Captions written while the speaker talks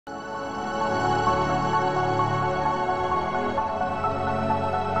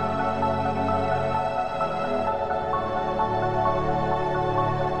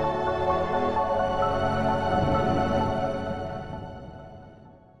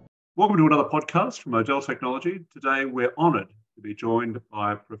Welcome to another podcast from Model Technology. Today we're honoured to be joined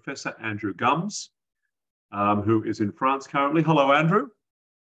by Professor Andrew Gumbs, who is in France currently. Hello, Andrew.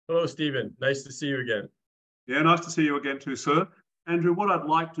 Hello, Stephen. Nice to see you again. Yeah, nice to see you again too, sir. Andrew, what I'd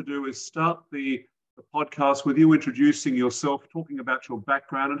like to do is start the podcast with you introducing yourself, talking about your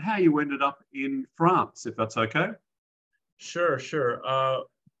background and how you ended up in France, if that's okay. Sure.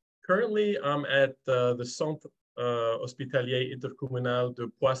 Currently, I'm at the Centre Hospitalier Intercommunal de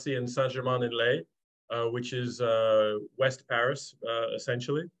Poissy and Saint-Germain-en-Laye, which is West Paris,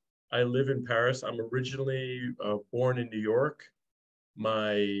 essentially. I live in Paris. I'm originally born in New York.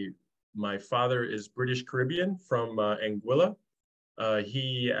 My father is British Caribbean from Anguilla.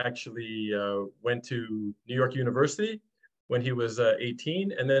 He actually went to New York University when he was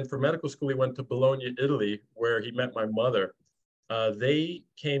 18, and then for medical school he went to Bologna, Italy, where he met my mother. They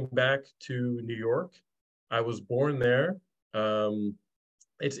came back to New York. I was born there.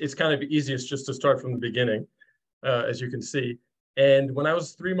 It's kind of easiest just to start from the beginning, as you can see. And when I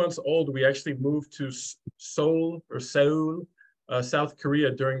was 3 months old, we actually moved to Seoul, South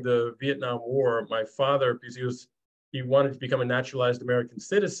Korea during the Vietnam War. My father, because he wanted to become a naturalized American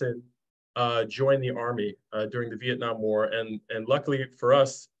citizen, joined the army during the Vietnam War. And luckily for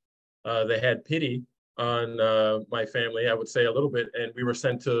us, they had pity on my family, I would say a little bit, and we were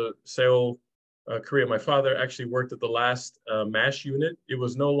sent to Seoul, Korea. My father actually worked at the last MASH unit. It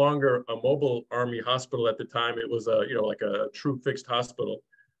was no longer a mobile army hospital at the time. It was like a true fixed hospital.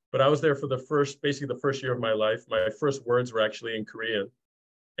 But I was there for basically the first year of my life. My first words were actually in Korean,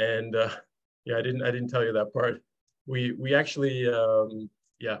 and yeah, I didn't tell you that part. We actually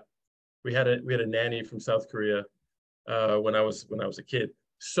we had a nanny from South Korea when I was a kid.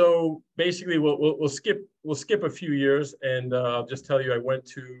 So basically, we'll skip a few years, and I'll just tell you, I went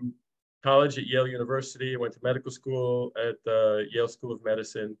to college at Yale University. I went to medical school at Yale School of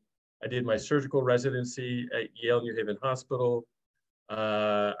Medicine. I did my surgical residency at Yale New Haven Hospital.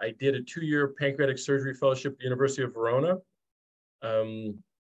 I did a 2-year pancreatic surgery fellowship at the University of Verona.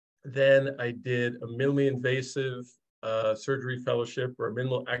 Then I did a minimally invasive surgery fellowship, or a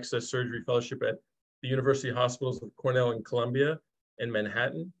minimal access surgery fellowship, at the University Hospitals of Cornell and Columbia in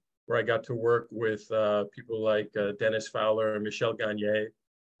Manhattan, where I got to work with people like Dennis Fowler and Michel Gagne,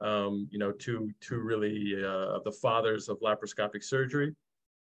 two really the fathers of laparoscopic surgery.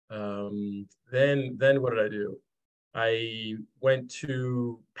 Then what did I do? I went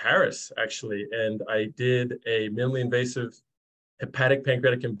to Paris, actually, and I did a minimally invasive hepatic,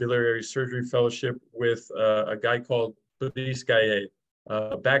 pancreatic, and biliary surgery fellowship with a guy called Tblisi.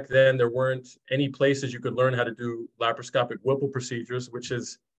 Back then, there weren't any places you could learn how to do laparoscopic Whipple procedures, which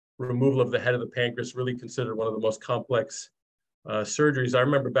is removal of the head of the pancreas, really considered one of the most complex surgeries. I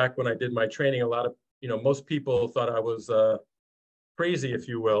remember back when I did my training, a lot of, most people thought I was crazy, if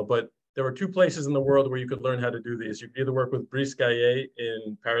you will, but there were 2 places in the world where you could learn how to do these. You could either work with Tblisi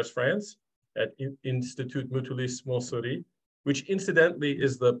in Paris, France, at Institut Mutualiste Montsouris, which incidentally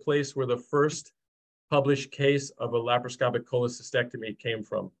is the place where the first published case of a laparoscopic cholecystectomy came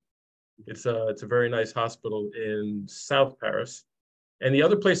from. It's a very nice hospital in South Paris. And the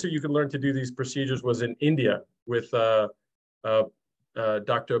other place where you could learn to do these procedures was in India with Dr.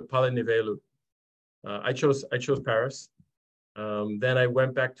 Palanivelu. I chose Paris. Then I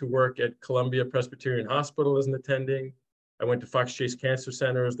went back to work at Columbia Presbyterian Hospital as an attending. I went to Fox Chase Cancer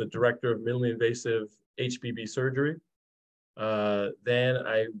Center as the director of minimally invasive HPB surgery. Then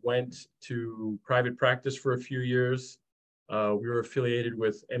I went to private practice for a few years. We were affiliated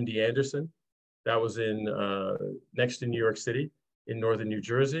with MD Anderson. That was next to New York City in northern New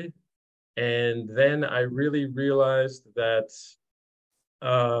Jersey. And then I really realized that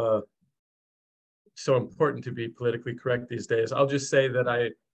so important to be politically correct these days. I'll just say that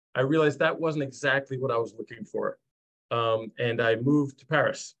I realized that wasn't exactly what I was looking for. And I moved to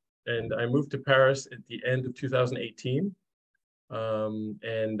Paris. And I moved to Paris at the end of 2018.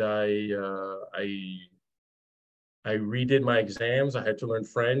 And I redid my exams. I had to learn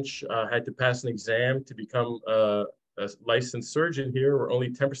French. I had to pass an exam to become a licensed surgeon here, where only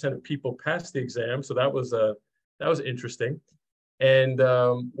 10% of people passed the exam. So that was interesting. And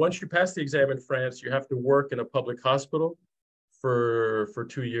once you pass the exam in France, you have to work in a public hospital for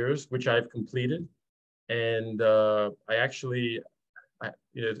 2 years, which I've completed. And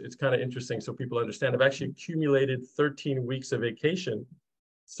it's kind of interesting so people understand. I've actually accumulated 13 weeks of vacation.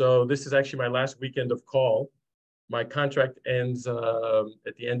 So this is actually my last weekend of call. My contract ends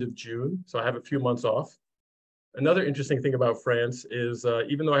at the end of June, so I have a few months off. Another interesting thing about France is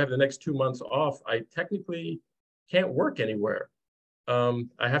even though I have the next 2 months off, I technically can't work anywhere.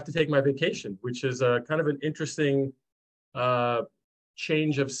 I have to take my vacation, which is kind of an interesting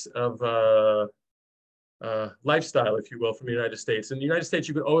change of lifestyle, if you will, from the United States. In the United States,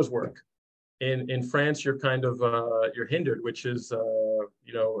 you could always work. In France, you're kind of you're hindered, which is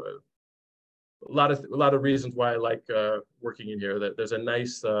you know, a lot of reasons why I like working in here. That there's a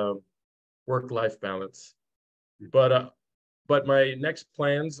nice work-life balance. But my next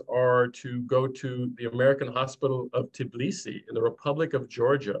plans are to go to the American Hospital of Tblisi in the Republic of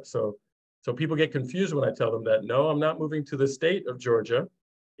Georgia. So people get confused when I tell them that. No, I'm not moving to the state of Georgia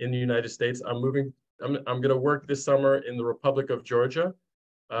in the United States. I'm going to work this summer in the Republic of Georgia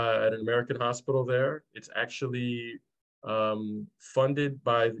at an American hospital there. It's actually funded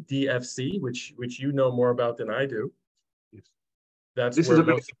by the DFC, which you know more about than I do. Yes. That's this where is a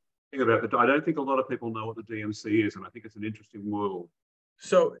big thing about it. I don't think a lot of people know what the DMC is, and I think it's an interesting world.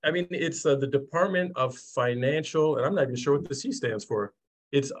 So, I mean, it's the Department of Financial, and I'm not even sure what the C stands for.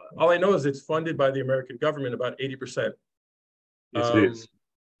 It's all I know is it's funded by the American government, about 80%. Yes, it is.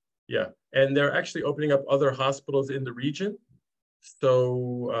 Yeah, and they're actually opening up other hospitals in the region.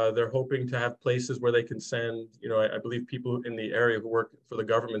 So they're hoping to have places where they can send, you know, I believe people in the area who work for the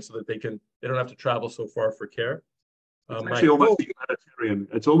government, so that they don't have to travel so far for care. It's actually almost a humanitarian.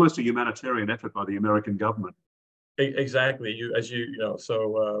 It's almost a humanitarian effort by the American government. Exactly. You know.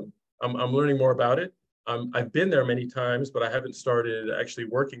 So I'm learning more about it. I've been there many times, but I haven't started actually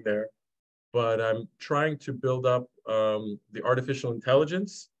working there. But I'm trying to build up the artificial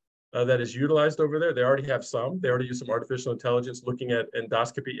intelligence that is utilized over there. They already have some. They already use some artificial intelligence looking at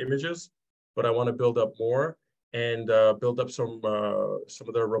endoscopy images, but I want to build up more and build up some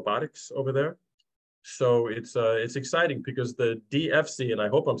of their robotics over there. So it's exciting because the DFC, and I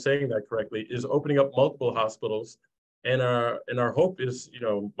hope I'm saying that correctly, is opening up multiple hospitals, and our hope is, you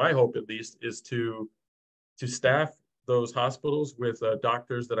know, my hope at least, is to staff those hospitals with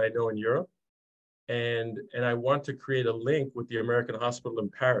doctors that I know in Europe. And I want to create a link with the American Hospital in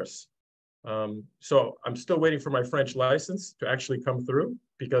Paris. So I'm still waiting for my French license to actually come through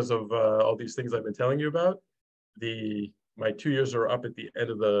because of all these things I've been telling you about. My 2 years are up at the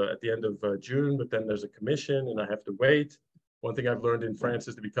end of June, but then there's a commission and I have to wait. One thing I've learned in France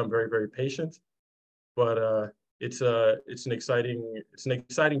is to become very, very patient. But it's an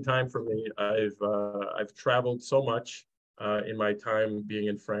exciting time for me. I've traveled so much in my time being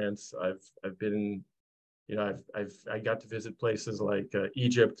in France. I've been, you know, I got to visit places like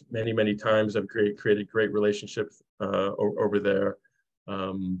Egypt many times. I've created great relationships over there.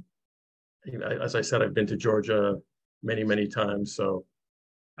 You know, as I said, I've been to Georgia many times. So,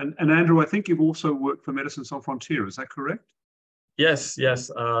 and Andrew, I think you've also worked for Médecins Sans Frontières. Is that correct? Yes.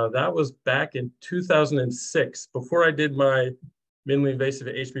 That was back in 2006. Before I did my minimally invasive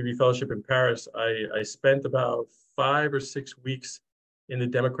HPB fellowship in Paris, I spent about 5 or 6 weeks in the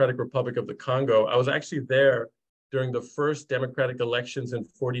Democratic Republic of the Congo. I was actually there during the first democratic elections in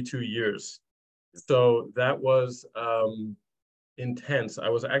 42 years. So that was intense.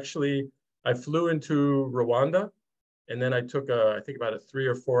 I flew into Rwanda, and then I took I think about a 3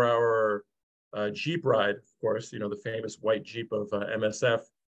 or 4 hour Jeep ride, of course, you know, the famous white Jeep of MSF.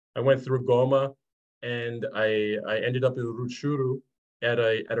 I went through Goma, and I ended up in Rutshuru at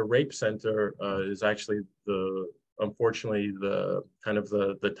a rape center. Is actually unfortunately the kind of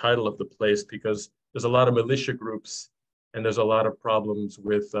the title of the place, because there's a lot of militia groups and there's a lot of problems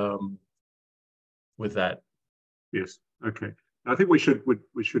with that. Yes. Okay. I think we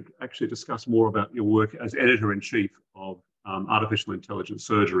should actually discuss more about your work as editor-in-chief of artificial intelligence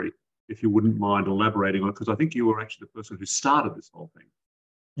surgery, if you wouldn't mind elaborating on it, because I think you were actually the person who started this whole thing.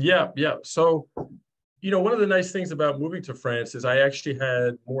 Yeah. So, you know, one of the nice things about moving to France is I actually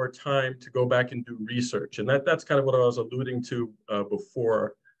had more time to go back and do research. And that's kind of what I was alluding to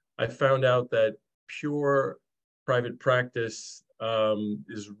before. I found out that pure private practice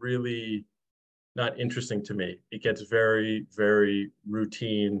is really not interesting to me. It gets very, very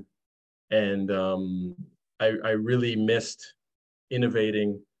routine. And I really missed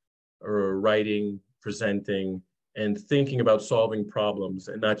innovating or writing, presenting, and thinking about solving problems,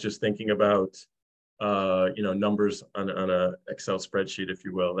 and not just thinking about you know, numbers on a Excel spreadsheet, if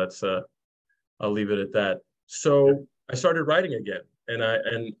you will. That's I'll leave it at that. So I started writing again, and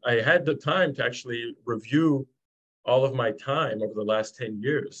I had the time to actually review all of my time over the last 10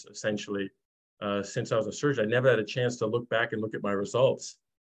 years, essentially, since I was a surgeon. I never had a chance to look back and look at my results.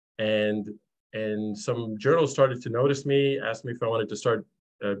 And some journals started to notice me, asked me if I wanted to start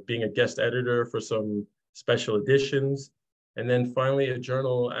being a guest editor for some special editions. And then finally, a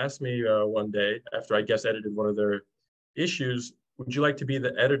journal asked me one day, after I guest edited one of their issues, would you like to be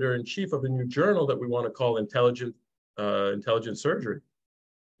the editor-in-chief of a new journal that we want to call Intelligent Surgery?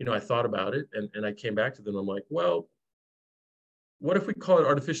 You know, I thought about it, and I came back to them. I'm like, well, what if we call it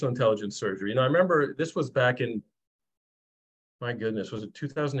artificial intelligence surgery? You know, I remember this was back in, my goodness, was it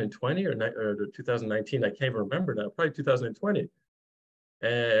 2020 or 2019? I can't even remember now, probably 2020.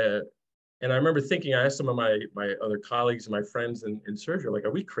 And I remember thinking, I asked some of my other colleagues and my friends in surgery, like,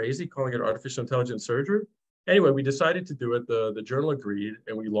 are we crazy calling it artificial intelligence surgery? Anyway, we decided to do it. The journal agreed,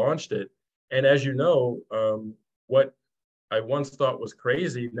 and we launched it. And as you know, what I once thought was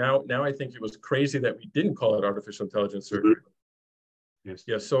crazy, now I think it was crazy that we didn't call it artificial intelligence surgery. Yes.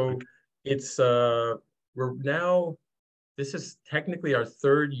 Yeah. So it's we're now, this is technically our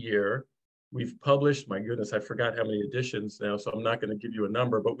third year. We've published, my goodness, I forgot how many editions now, so I'm not going to give you a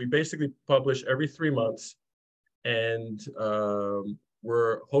number, but we basically publish every 3 months, and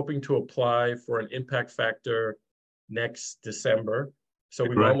we're hoping to apply for an impact factor next December. So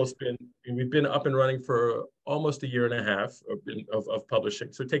we've been up and running for almost 1.5 years of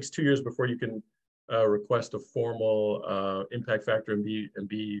publishing. So it takes 2 years before you can request a formal impact factor and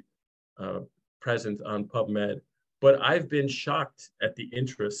be present on PubMed. But I've been shocked at the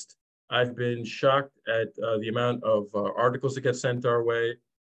interest. I've been shocked at the amount of articles that get sent our way.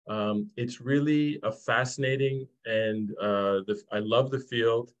 It's really a fascinating, and I love the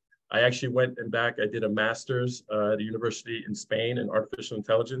field. I actually went back, I did a master's at a university in Spain in artificial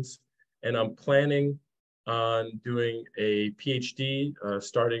intelligence, and I'm planning on doing a PhD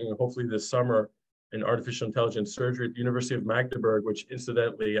starting hopefully this summer in artificial intelligence surgery at the University of Magdeburg, which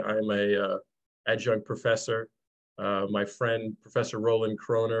incidentally, I'm a adjunct professor. My friend, Professor Roland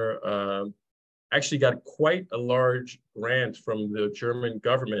Kroner, actually got quite a large grant from the German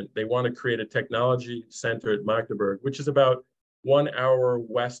government. They want to create a technology center at Magdeburg, which is about 1 hour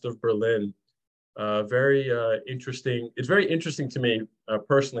west of Berlin. Very interesting. It's very interesting to me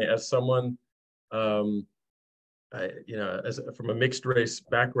personally, as someone, from a mixed race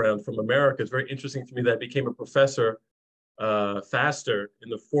background from America. It's very interesting to me that I became a professor faster in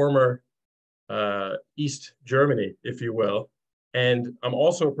the former East Germany, if you will. And I'm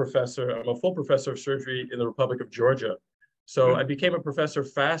also a professor. I'm a full professor of surgery in the Republic of Georgia. So I became a professor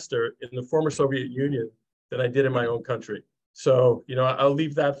faster in the former Soviet Union than I did in my own country. So, you know, I'll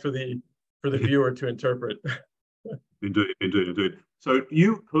leave that for the viewer to interpret. Indeed. So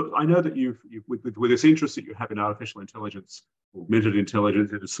I know that you've with this interest that you have in artificial intelligence, augmented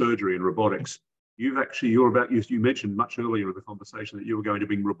intelligence into surgery and robotics, you mentioned much earlier in the conversation that you were going to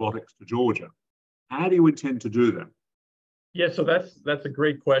bring robotics to Georgia. How do you intend to do that? Yeah, so that's a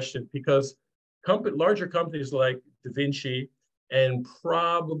great question, because larger companies like Davinci and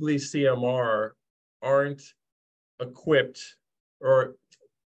probably CMR aren't equipped, or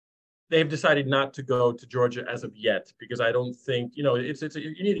they've decided not to go to Georgia as of yet, because I don't think, you know,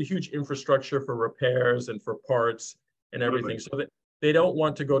 you need a huge infrastructure for repairs and for parts and everything. So that they don't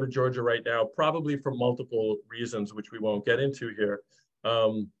want to go to Georgia right now, probably for multiple reasons, which we won't get into here.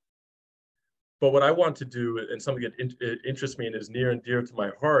 But what I want to do, and something that interests me and is near and dear to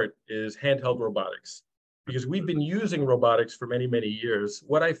my heart, is handheld robotics. Because we've been using robotics for many, many years.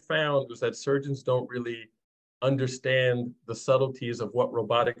 What I found was that surgeons don't really understand the subtleties of what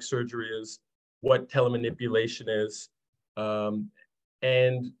robotic surgery is, what telemanipulation is.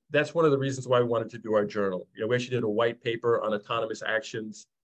 And that's one of the reasons why we wanted to do our journal. You know, we actually did a white paper on autonomous actions,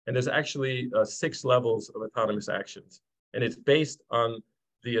 and there's actually 6 levels of autonomous actions. And it's based on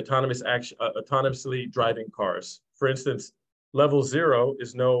the autonomously driving cars. For instance, level 0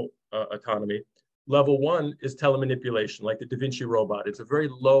 is no autonomy. Level 1 is telemanipulation, like the Davinci robot. It's a very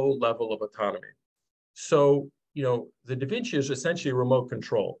low level of autonomy. So, you know, the Davinci is essentially remote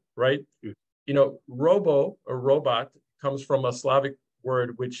control, right? Mm. You know, robot comes from a Slavic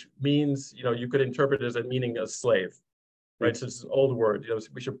word, which means, you know, you could interpret it as meaning a slave, right? Mm. So it's an old word. You know,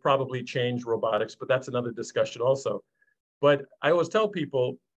 we should probably change robotics, but that's another discussion also. But I always tell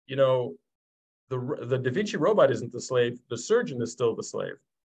people, you know, the Davinci robot isn't the slave, the surgeon is still the slave.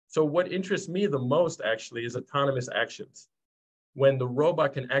 So what interests me the most actually is autonomous actions. When the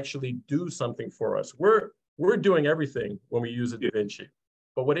robot can actually do something for us. We're doing everything when we use a Davinci.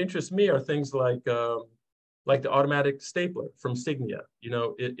 But what interests me are things like the automatic stapler from Signia. You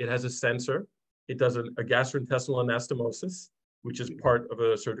know, it has a sensor. It does a gastrointestinal anastomosis, which is part of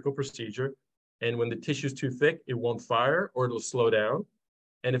a surgical procedure. And when the tissue is too thick, it won't fire, or it'll slow down.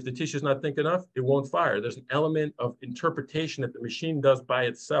 And if the tissue is not thick enough, it won't fire. There's an element of interpretation that the machine does by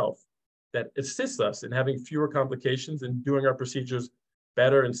itself that assists us in having fewer complications and doing our procedures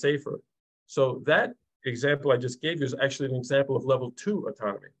better and safer. So that example I just gave you is actually an example of level 2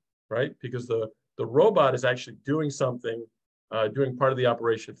 autonomy, right? Because the robot is actually doing something, doing part of the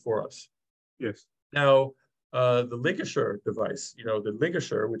operation for us. Yes. Now, the ligature device, you know, the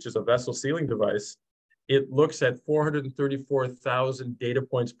ligature, which is a vessel sealing device, it looks at 434,000 data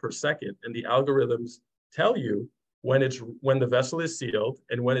points per second, and the algorithms tell you when the vessel is sealed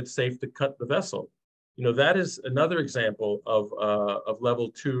and when it's safe to cut the vessel. You know, that is another example of level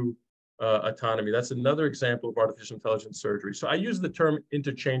 2 autonomy. That's another example of artificial intelligence surgery. So I use the term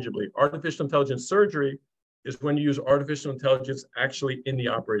interchangeably. Artificial intelligence surgery is when you use artificial intelligence actually in the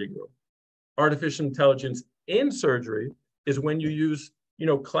operating room. Artificial intelligence in surgery is when you use, you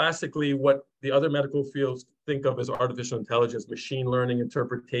know, classically what the other medical fields think of as artificial intelligence, machine learning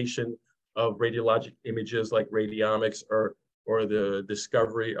interpretation of radiologic images like radiomics or the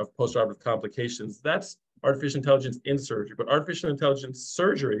discovery of postoperative complications. That's artificial intelligence in surgery. But artificial intelligence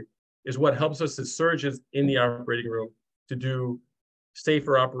surgery is what helps us as surgeons in the operating room to do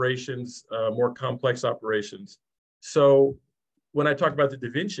safer operations, more complex operations. So when I talk about the Da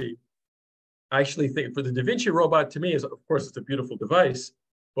Vinci, I actually think for the Da Vinci robot, to me, is, of course, it's a beautiful device.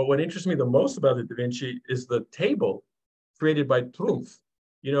 But what interests me the most about the Da Vinci is the table created by Trumpf.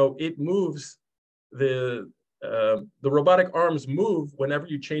 You know, it moves, the robotic arms move whenever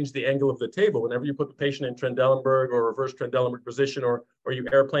you change the angle of the table. Whenever you put the patient in Trendelenburg or reverse Trendelenburg position, or you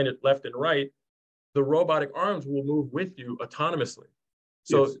airplane it left and right, the robotic arms will move with you autonomously.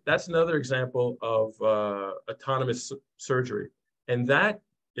 So yes, that's another example of autonomous surgery. And that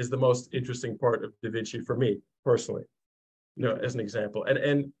is the most interesting part of Da Vinci for me personally, you know, as an example.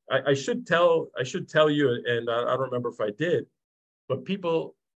 And I should tell you, and I don't remember if I did, but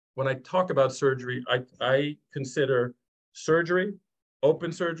people, when I talk about surgery, I consider surgery,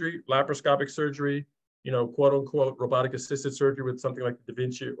 open surgery, laparoscopic surgery, you know, quote unquote, robotic assisted surgery with something like Da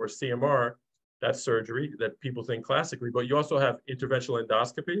Vinci or CMR. That's surgery that people think classically, but you also have interventional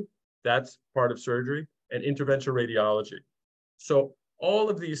endoscopy. That's part of surgery, and interventional radiology. So all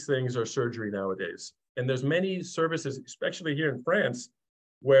of these things are surgery nowadays. And there's many services, especially here in France,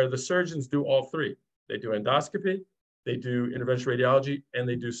 where the surgeons do all three. They do endoscopy, they do interventional radiology, and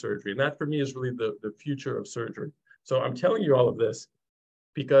they do surgery. And that for me is really the future of surgery. So I'm telling you all of this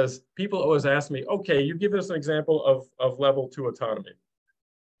because people always ask me, okay, you give us an example of level 2 autonomy.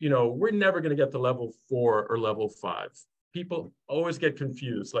 You know, we're never going to get to level 4 or level 5. People always get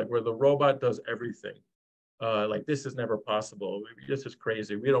confused, like where the robot does everything. Like this is never possible. This is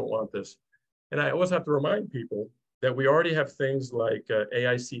crazy. We don't want this. And I always have to remind people that we already have things like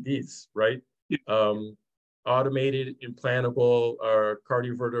AICDs, right? Yeah. Automated implantable or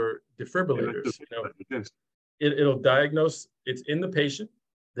cardioverter defibrillators. You know, it'll diagnose. It's in the patient.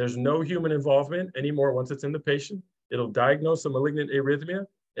 There's no human involvement anymore once it's in the patient. It'll diagnose a malignant arrhythmia.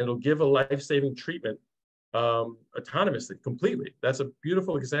 And it'll give a life-saving treatment autonomously, completely. That's a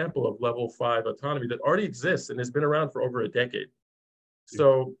beautiful example of level 5 autonomy that already exists and has been around for over a decade.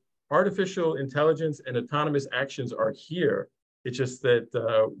 So artificial intelligence and autonomous actions are here. It's just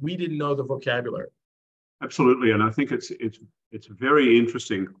that we didn't know the vocabulary. Absolutely, and I think it's very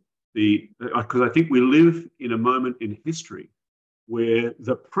interesting because I think we live in a moment in history where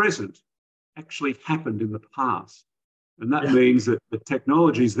the present actually happened in the past. And that means that the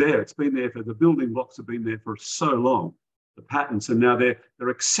technology is there. It's been there for the building blocks have been there for so long, the patents, and now they're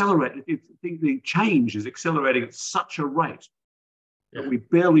accelerating. The change is accelerating at such a rate that we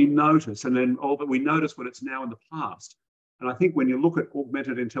barely notice, and then all that we notice when it's now in the past. And I think when you look at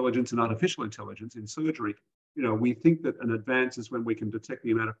augmented intelligence and artificial intelligence in surgery, you know, we think that an advance is when we can detect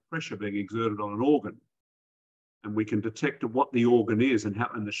the amount of pressure being exerted on an organ, and we can detect what the organ is and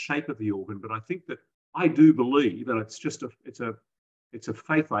the shape of the organ. But I think that I do believe, and it's just it's a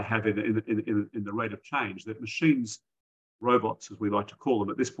faith I have in the rate of change, that machines, robots, as we like to call them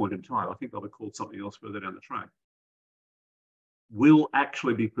at this point in time, I think they'll be called something else further down the track, will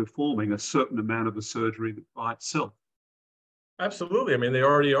actually be performing a certain amount of the surgery by itself. Absolutely. I mean, they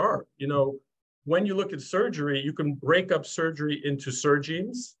already are. You know, when you look at surgery, you can break up surgery into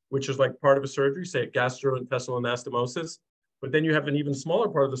surgeons, which is like part of a surgery, say gastrointestinal anastomosis. But then you have an even smaller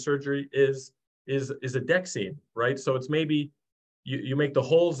part of the surgery is a deck scene, right? So it's maybe you make the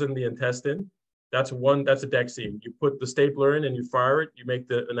holes in the intestine. That's a deck scene. You put the stapler in and you fire it. You make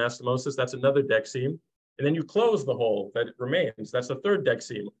the anastomosis. That's another deck scene. And then you close the hole that remains. That's a third deck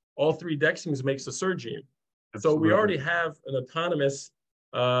seam. All 3 deck seams makes a surgeon. So we already have an autonomous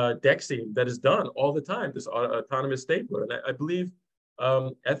deck seam that is done all the time, this autonomous stapler. And I believe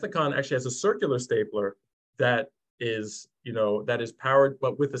Ethicon actually has a circular stapler that is, you know, that is powered,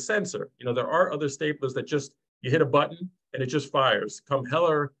 but with a sensor. You know, there are other staplers that just, you hit a button and it just fires. Come hell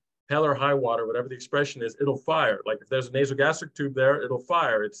or high water, whatever the expression is, it'll fire. Like if there's a nasogastric tube there, it'll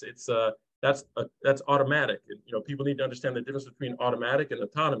fire. That's automatic. And, you know, people need to understand the difference between automatic and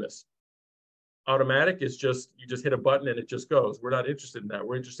autonomous. Automatic is just, you just hit a button and it just goes. We're not interested in that.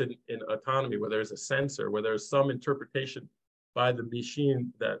 We're interested in autonomy, where there's a sensor, where there's some interpretation by the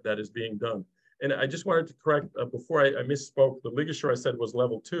machine that is being done. And I just wanted to correct, before I misspoke, the ligature I said was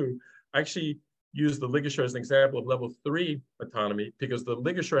level 2. I actually used the ligature as an example of level 3 autonomy, because the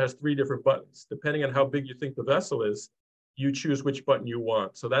ligature has 3 different buttons. Depending on how big you think the vessel is, you choose which button you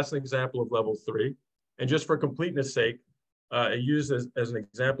want. So that's an example of level 3. And just for completeness sake, I use as an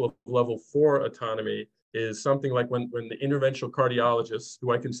example of level 4 autonomy is something like when the interventional cardiologist,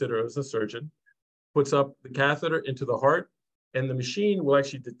 who I consider as a surgeon, puts up the catheter into the heart, and the machine will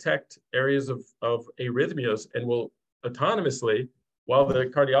actually detect areas of arrhythmias and will autonomously, while the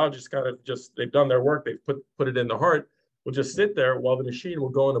cardiologist kind of just, they've done their work, they've put it in the heart, will just sit there while the machine will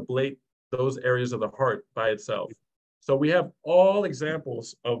go and ablate those areas of the heart by itself. So we have all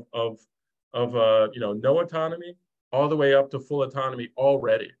examples of no autonomy, all the way up to full autonomy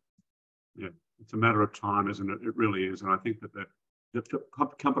already. Yeah, it's a matter of time, isn't it? It really is. And I think that the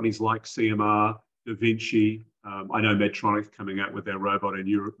companies like CMR, Da Vinci, I know Medtronic's coming out with their robot in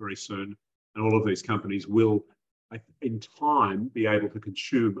Europe very soon, and all of these companies will, in time, be able to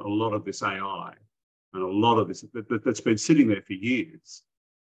consume a lot of this AI and a lot of this that's been sitting there for years.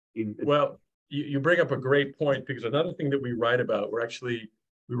 Well, you bring up a great point, because another thing that we write about, we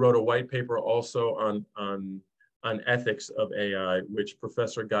wrote a white paper also on ethics of AI, which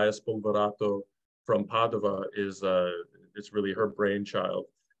Professor Gaia Spolverato from Padova it's really her brainchild.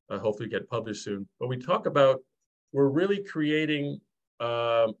 Hopefully get published soon. But we talk about, we're really creating,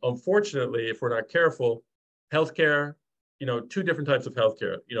 unfortunately, if we're not careful, healthcare, 2 different types of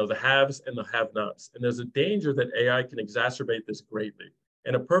healthcare, the haves and the have-nots. And there's a danger that AI can exacerbate this greatly.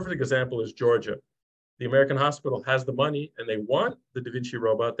 And a perfect example is Georgia. The American hospital has the money and they want the Da Vinci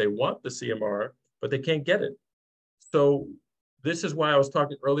robot, they want the CMR, but they can't get it. So this is why I was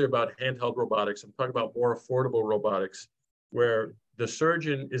talking earlier about handheld robotics. I'm talking about more affordable robotics, where the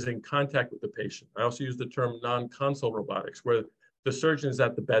surgeon is in contact with the patient. I also use the term non-console robotics, where the surgeon is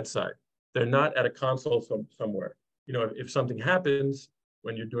at the bedside. They're not at a console somewhere. If something happens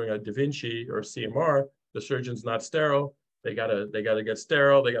when you're doing a Da Vinci or a CMR, the surgeon's not sterile. They gotta get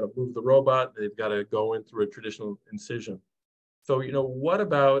sterile. They gotta move the robot. They've got to go in through a traditional incision. So, what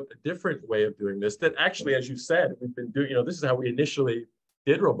about a different way of doing this that actually, as you said, we've been doing, this is how we initially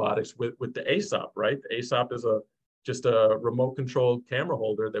did robotics with the ASOP, right? The ASOP is just a remote controlled camera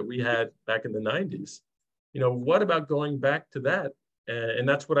holder that we had back in the 90s. What about going back to that? And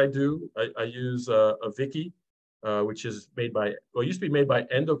that's what I do. I use a Vicky, which is made by, well, it used to be made by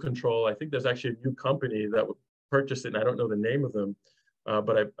Endocontrol. I think there's actually a new company that would purchase it, and I don't know the name of them,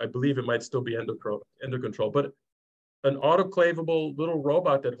 but I believe it might still be Endocontrol. But an autoclavable little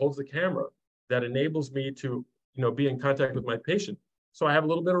robot that holds the camera that enables me to, be in contact with my patient. So I have a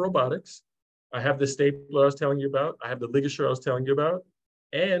little bit of robotics. I have the stapler I was telling you about. I have the ligature I was telling you about,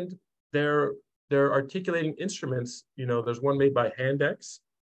 and they're articulating instruments. There's one made by Handex,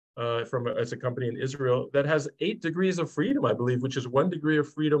 it's a company in Israel that has 8 degrees of freedom, I believe, which is 1 degree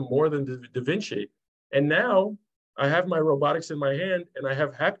of freedom more than Da Vinci. And now I have my robotics in my hand and I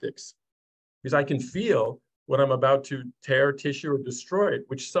have haptics, because I can feel when I'm about to tear tissue or destroy it,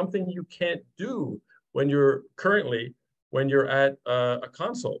 which is something you can't do when you're at a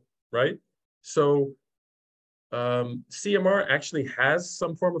console, right? So CMR actually has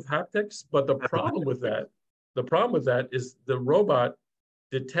some form of haptics, but the problem with that is the robot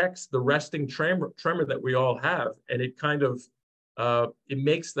detects the resting tremor that we all have, and it kind of it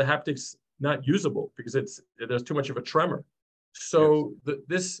makes the haptics not usable because there's too much of a tremor. So yes.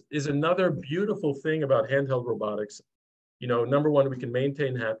 This is another beautiful thing about handheld robotics. Number one, we can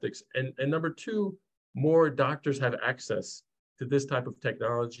maintain haptics, and number two, more doctors have access to this type of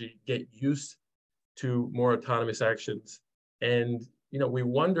technology, get used to more autonomous actions. And, we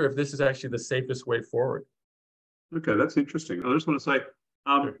wonder if this is actually the safest way forward. Okay, that's interesting. I just want to say,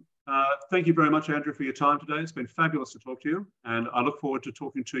 thank you very much, Andrew, for your time today. It's been fabulous to talk to you. And I look forward to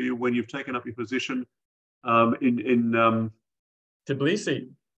talking to you when you've taken up your position in Tblisi.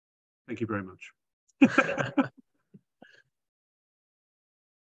 Thank you very much.